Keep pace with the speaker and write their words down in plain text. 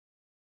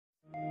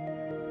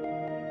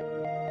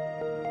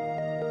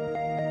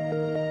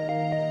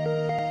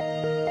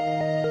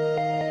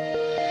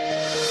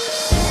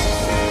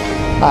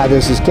Hi,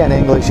 this is Ken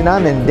English, and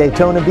I'm in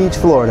Daytona Beach,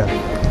 Florida.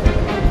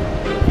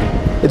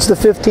 It's the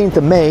 15th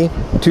of May,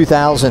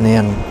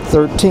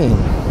 2013.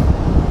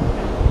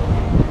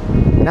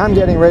 And I'm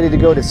getting ready to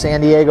go to San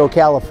Diego,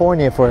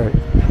 California for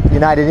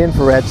United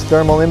Infrared's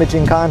Thermal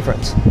Imaging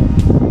Conference.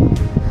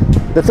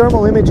 The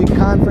Thermal Imaging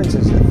Conference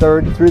is the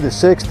 3rd through the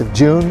 6th of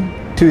June,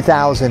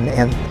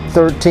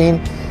 2013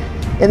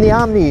 in the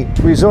Omni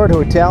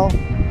Hotel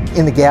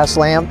in the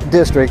Gaslamp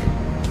district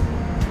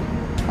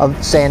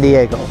of San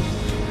Diego.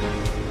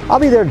 I'll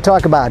be there to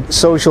talk about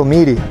social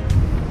media.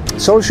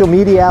 Social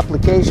media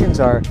applications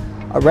are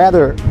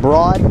rather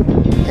broad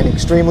and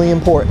extremely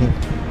important.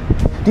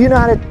 Do you know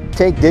how to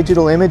take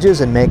digital images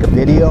and make a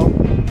video?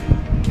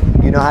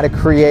 Do you know how to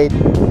create a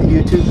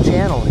YouTube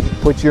channel and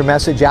put your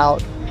message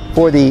out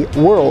for the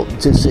world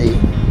to see?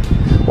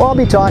 Well, I'll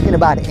be talking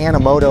about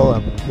Animoto,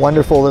 a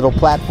wonderful little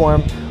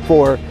platform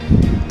for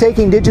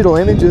taking digital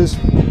images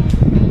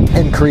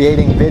and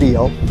creating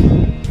video.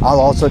 I'll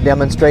also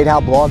demonstrate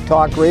how Blog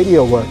Talk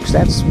Radio works.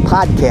 That's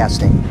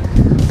podcasting.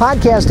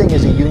 Podcasting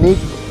is a unique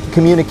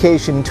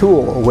communication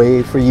tool, a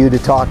way for you to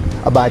talk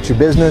about your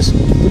business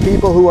to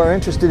people who are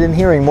interested in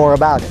hearing more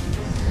about it.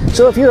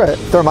 So if you're a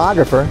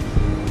thermographer,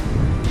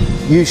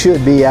 you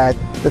should be at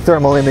the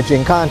Thermal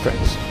Imaging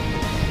Conference.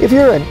 If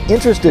you're an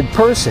interested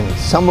person,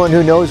 someone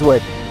who knows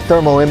what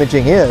thermal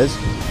imaging is,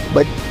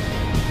 but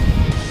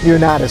you're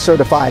not a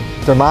certified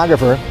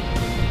thermographer,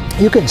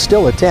 you can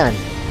still attend.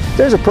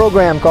 There's a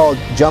program called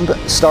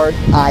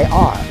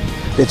JumpStartIR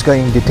that's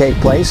going to take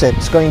place.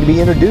 It's going to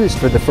be introduced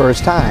for the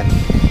first time.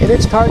 And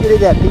it's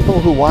targeted at people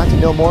who want to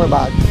know more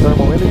about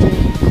thermal imaging,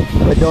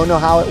 but don't know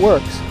how it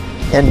works,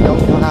 and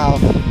don't know how,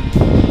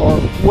 or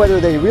whether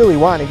they really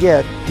want to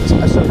get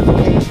a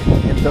certification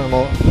in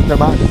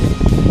thermography.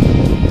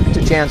 It's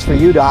a chance for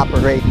you to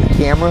operate a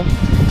camera,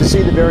 to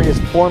see the various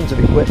forms of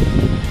equipment.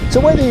 So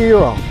whether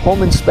you're a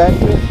home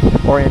inspector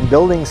or in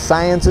building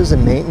sciences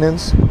and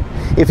maintenance,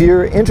 if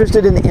you're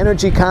interested in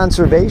energy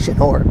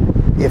conservation, or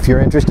if you're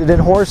interested in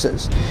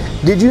horses,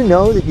 did you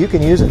know that you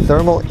can use a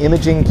thermal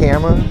imaging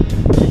camera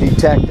to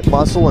detect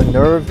muscle and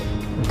nerve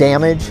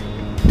damage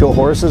to a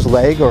horse's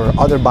leg or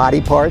other body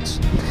parts?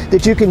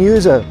 That you can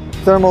use a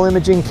thermal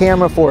imaging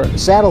camera for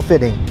saddle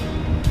fitting?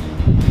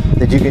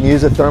 That you can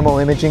use a thermal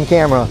imaging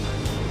camera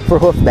for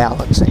hoof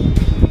balancing?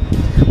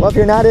 Well, if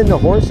you're not into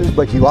horses,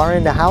 but you are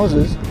into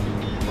houses,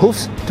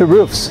 hoofs to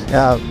roofs,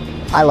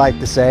 I like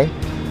to say.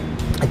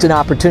 It's an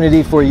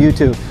opportunity for you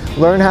to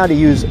learn how to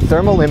use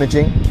thermal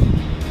imaging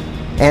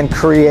and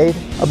create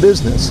a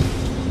business.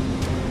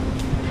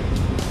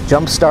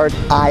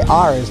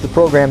 JumpStartIR is the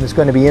program that's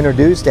going to be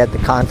introduced at the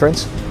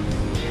conference.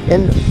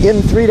 And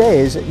in 3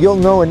 days, you'll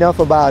know enough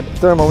about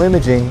thermal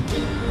imaging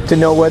to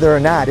know whether or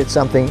not it's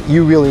something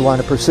you really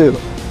want to pursue.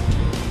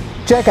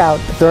 Check out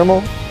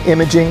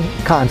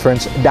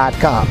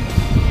thermalimagingconference.com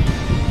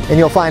and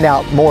you'll find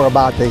out more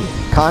about the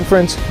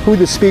conference, who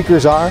the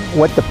speakers are,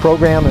 what the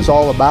program is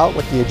all about,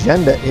 what the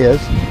agenda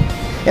is.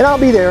 And I'll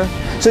be there.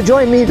 So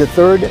join me the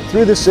 3rd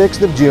through the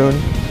 6th of June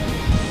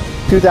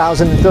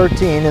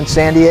 2013 in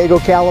San Diego,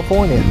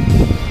 California.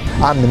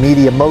 I'm the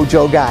Media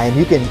Mojo Guy, and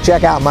you can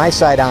check out my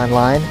site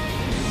online,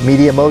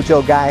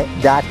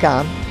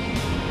 MediaMojoGuy.com.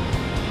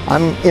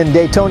 I'm in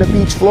Daytona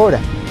Beach, Florida,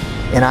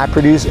 and I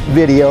produce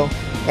video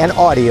and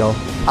audio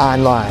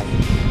online.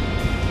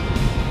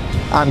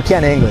 I'm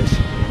Ken English,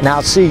 and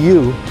I'll see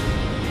you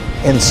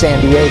in San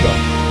Diego.